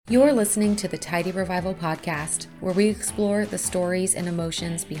You're listening to the Tidy Revival podcast, where we explore the stories and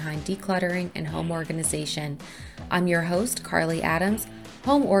emotions behind decluttering and home organization. I'm your host, Carly Adams,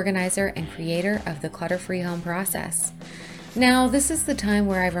 home organizer and creator of the Clutter-Free Home Process. Now, this is the time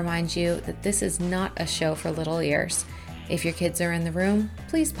where I remind you that this is not a show for little ears. If your kids are in the room,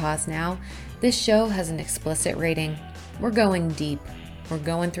 please pause now. This show has an explicit rating. We're going deep. We're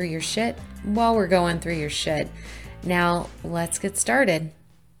going through your shit while we're going through your shit. Now, let's get started.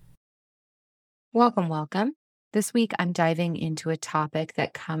 Welcome. This week, I'm diving into a topic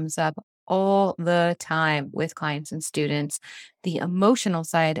that comes up all the time with clients and students, the emotional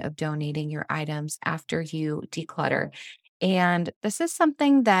side of donating your items after you declutter. And this is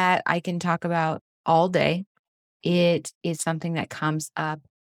something that I can talk about all day. It is something that comes up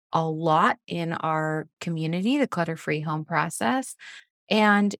a lot in our community, the Clutter-Free Home Process.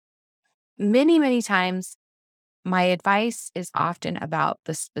 And many times, my advice is often about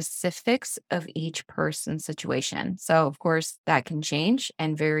the specifics of each person's situation. So, of course, that can change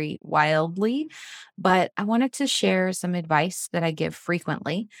and vary wildly, but I wanted to share some advice that I give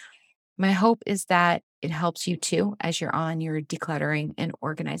frequently. My hope is that it helps you too as you're on your decluttering and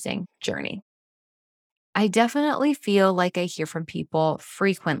organizing journey. I definitely feel like I hear from people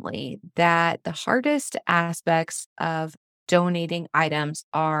frequently that the hardest aspects of donating items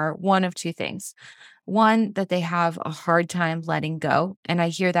are one of two things. One, that they have a hard time letting go. And I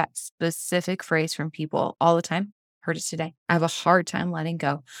hear that specific phrase from people all the time. Heard it today. I have a hard time letting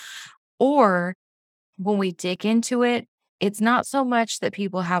go. Or when we dig into it, it's not so much that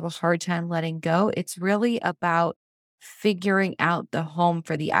people have a hard time letting go. It's really about figuring out the home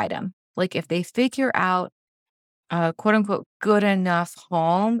for the item. Like if they figure out a quote unquote good enough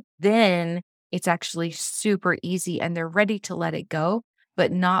home, then it's actually super easy and they're ready to let it go,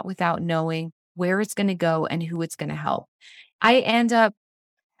 but not without knowing where it's going to go and who it's going to help. I end up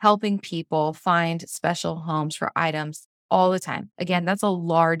helping people find special homes for items all the time. Again, that's a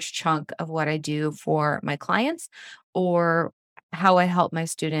large chunk of what I do for my clients or how I help my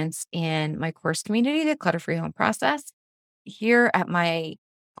students in my course community, the Clutter-Free Home Process. Here at my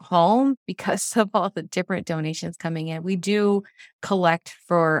home, because of all the different donations coming in, we do collect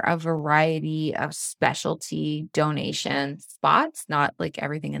for a variety of specialty donation spots, not like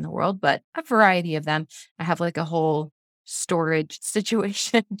everything in the world, but a variety of them. I have like a whole storage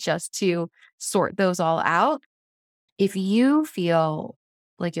situation just to sort those all out. If you feel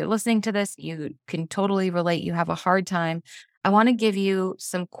like you're listening to this, you can totally relate, you have a hard time, I want to give you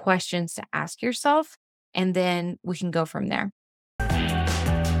some questions to ask yourself, and then we can go from there.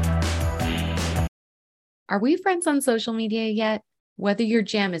 Are we friends on social media yet? Whether your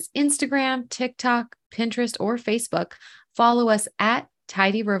jam is Instagram, TikTok, Pinterest, or Facebook, follow us at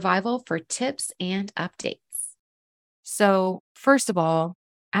Tidy Revival for tips and updates. So, first of all,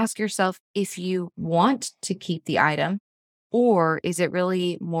 ask yourself if you want to keep the item, or is it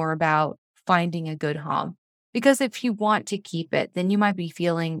really more about finding a good home? Because if you want to keep it, then you might be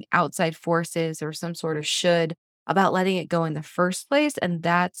feeling outside forces or some sort of should about letting it go in the first place. And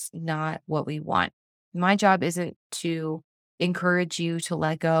that's not what we want. My job isn't to encourage you to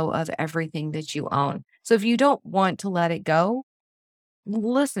let go of everything that you own. So if you don't want to let it go,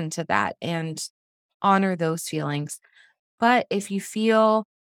 listen to that and honor those feelings. But if you feel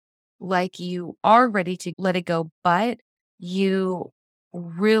like you are ready to let it go, but you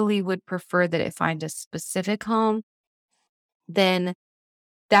really would prefer that it find a specific home, then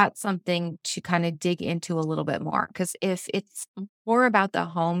that's something to kind of dig into a little bit more. Because if it's more about the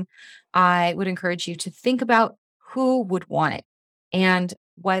home, I would encourage you to think about who would want it and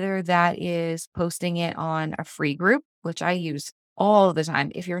whether that is posting it on a free group, which I use all the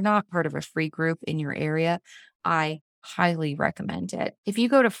time. If you're not part of a free group in your area, I highly recommend it. If you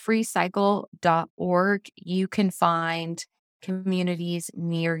go to freecycle.org, you can find communities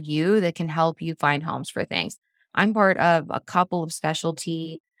near you that can help you find homes for things. I'm part of a couple of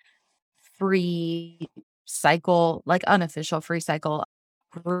specialty free cycle, like unofficial free cycle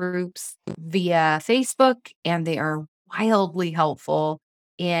groups via Facebook, and they are wildly helpful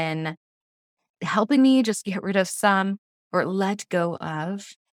in helping me just get rid of some or let go of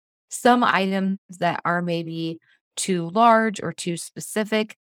some items that are maybe too large or too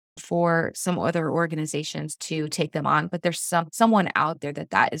specific for some other organizations to take them on. But there's someone out there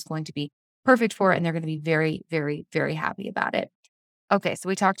that is going to be perfect for it, and they're going to be very happy about it. Okay, so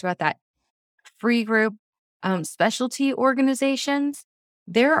we talked about that free group, specialty organizations.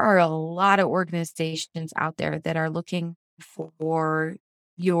 There are a lot of organizations out there that are looking for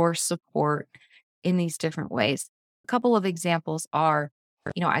your support in these different ways. A couple of examples are,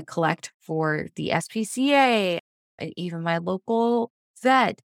 I collect for the SPCA, and even my local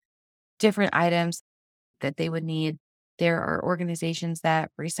vet. different items that they would need. There are organizations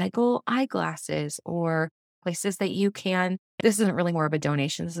that recycle eyeglasses or places that you can. This isn't really more of a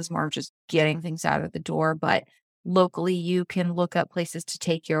donation. This is more of just getting things out of the door. But locally, you can look up places to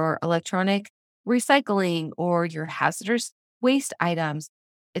take your electronic recycling or your hazardous waste items.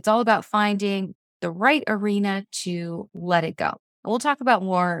 It's all about finding the right arena to let it go. And we'll talk about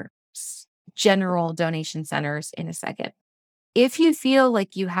more general donation centers in a second. If you feel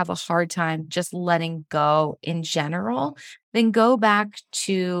like you have a hard time just letting go in general, then go back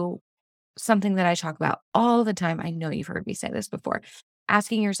to something that I talk about all the time. I know you've heard me say this before.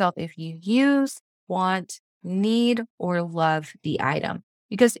 Asking yourself if you use, want, need, or love the item.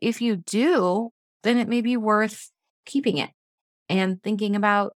 Because if you do, then it may be worth keeping it and thinking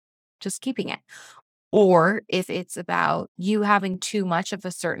about just keeping it. Or if it's about you having too much of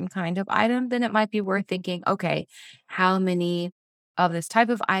a certain kind of item, then it might be worth thinking, okay, how many of this type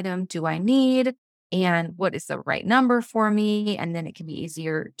of item do I need? And what is the right number for me? And then it can be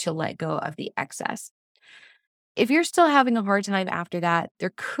easier to let go of the excess. If you're still having a hard time after that,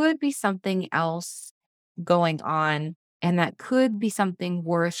 there could be something else going on, and that could be something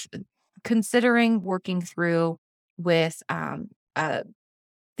worth considering working through with a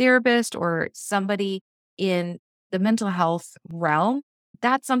therapist or somebody in the mental health realm.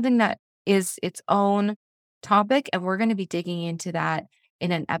 That's something that is its own topic. And we're going to be digging into that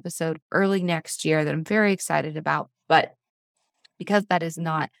in an episode early next year that I'm very excited about. But because that is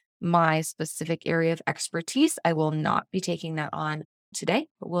not my specific area of expertise, I will not be taking that on today,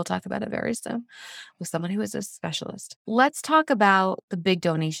 but we'll talk about it very soon with someone who is a specialist. Let's talk about the big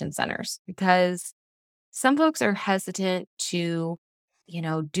donation centers because some folks are hesitant to,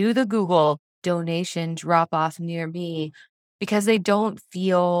 do the Google donation drop off near me because they don't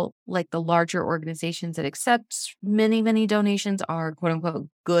feel like the larger organizations that accept many, many donations are quote unquote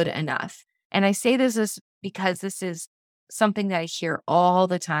good enough. And I say this is because this is something that I hear all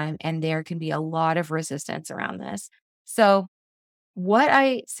the time, and there can be a lot of resistance around this. So, what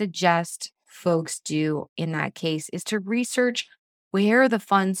I suggest folks do in that case is to research where the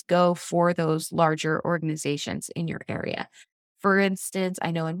funds go for those larger organizations in your area. For instance, I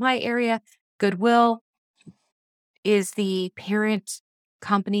know in my area, Goodwill is the parent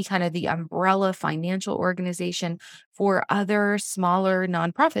company, kind of the umbrella financial organization for other smaller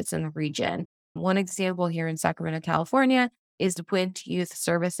nonprofits in the region. One example here in Sacramento, California is Wind Youth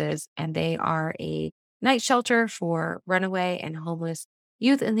Services, and they are a night shelter for runaway and homeless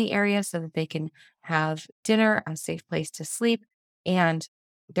youth in the area so that they can have dinner, a safe place to sleep. And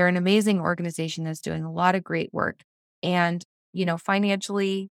they're an amazing organization that's doing a lot of great work. And,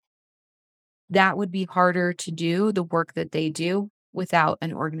 financially, that would be harder to do the work that they do without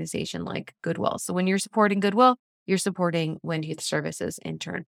an organization like Goodwill. So when you're supporting Goodwill, you're supporting Wind Youth Services in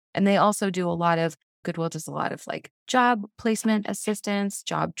turn. And they also do a lot of, Goodwill does a lot of like job placement assistance,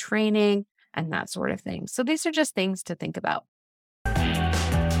 job training, and that sort of thing. So these are just things to think about.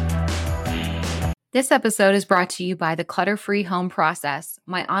 This episode is brought to you by the Clutter Free Home Process,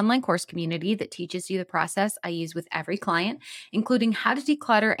 my online course community that teaches you the process I use with every client, including how to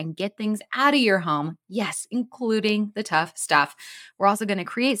declutter and get things out of your home. Yes, including the tough stuff. We're also going to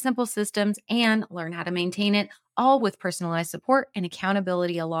create simple systems and learn how to maintain it, all with personalized support and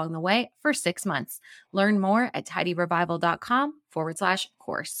accountability along the way for 6 months. Learn more at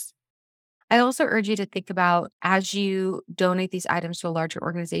tidyrevival.com/course. I also urge you to think about as you donate these items to a larger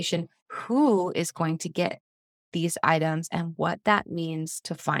organization, who is going to get these items and what that means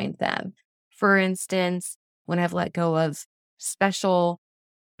to find them. For instance, when I've let go of special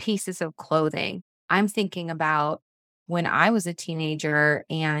pieces of clothing, I'm thinking about when I was a teenager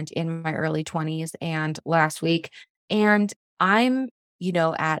and in my early 20s and last week, and I'm,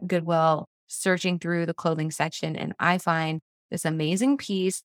 at Goodwill searching through the clothing section and I find this amazing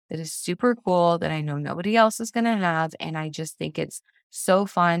piece that is super cool that I know nobody else is going to have. And I just think it's so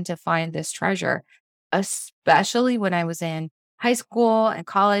fun to find this treasure, especially when I was in high school and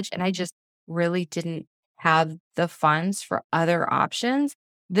college and I just really didn't have the funds for other options.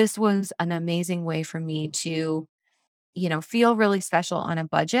 This was an amazing way for me to, feel really special on a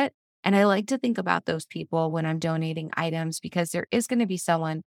budget. And I like to think about those people when I'm donating items because there is going to be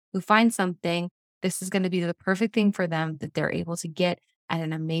someone who finds something. This is going to be the perfect thing for them that they're able to get at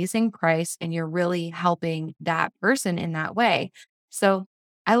an amazing price. And you're really helping that person in that way. So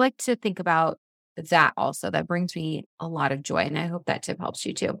I like to think about that also. That brings me a lot of joy. And I hope that tip helps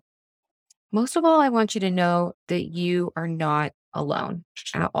you too. Most of all, I want you to know that you are not alone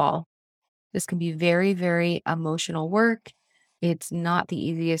at all. This can be very, very emotional work. It's not the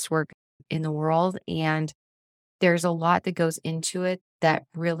easiest work in the world. And there's a lot that goes into it that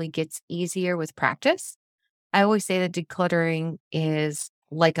really gets easier with practice. I always say that decluttering is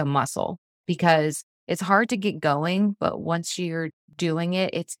like a muscle because it's hard to get going, but once you're doing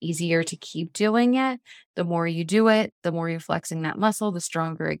it, it's easier to keep doing it. The more you do it, the more you're flexing that muscle, the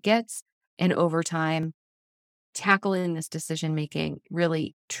stronger it gets. And over time, tackling this decision making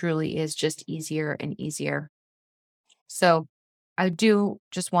really truly is just easier and easier. So I do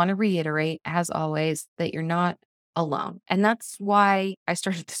just want to reiterate, as always, that you're not alone. And that's why I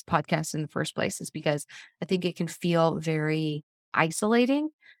started this podcast in the first place, is because I think it can feel very isolating.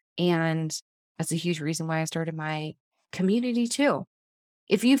 And that's a huge reason why I started my community too.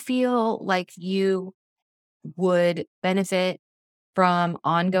 If you feel like you would benefit from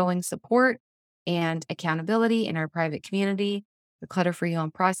ongoing support and accountability in our private community, the Clutter Free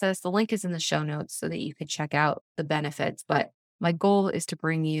Home Process. The link is in the show notes so that you can check out the benefits. But my goal is to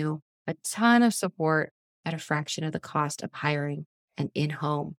bring you a ton of support at a fraction of the cost of hiring an in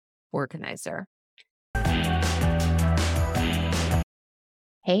home organizer.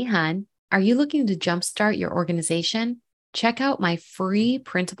 Hey, hun, are you looking to jumpstart your organization? Check out my free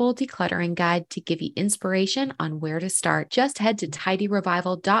printable decluttering guide to give you inspiration on where to start. Just head to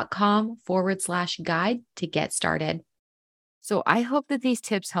tidyrevival.com/guide to get started. So I hope that these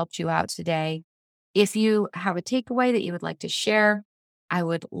tips helped you out today. If you have a takeaway that you would like to share, I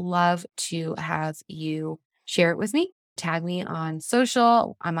would love to have you share it with me. Tag me on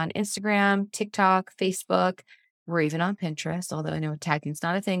social. I'm on Instagram, TikTok, Facebook. We're even on Pinterest, although I know tagging's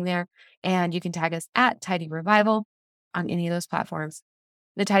not a thing there. And you can tag us at Tidy Revival on any of those platforms.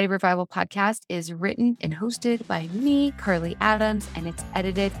 The Tidy Revival podcast is written and hosted by me, Carly Adams, and it's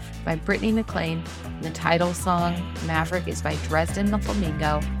edited by Brittany McLean. The title song, Maverick, is by Dresden the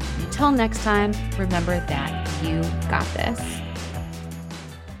Flamingo. Until next time, remember that you got this.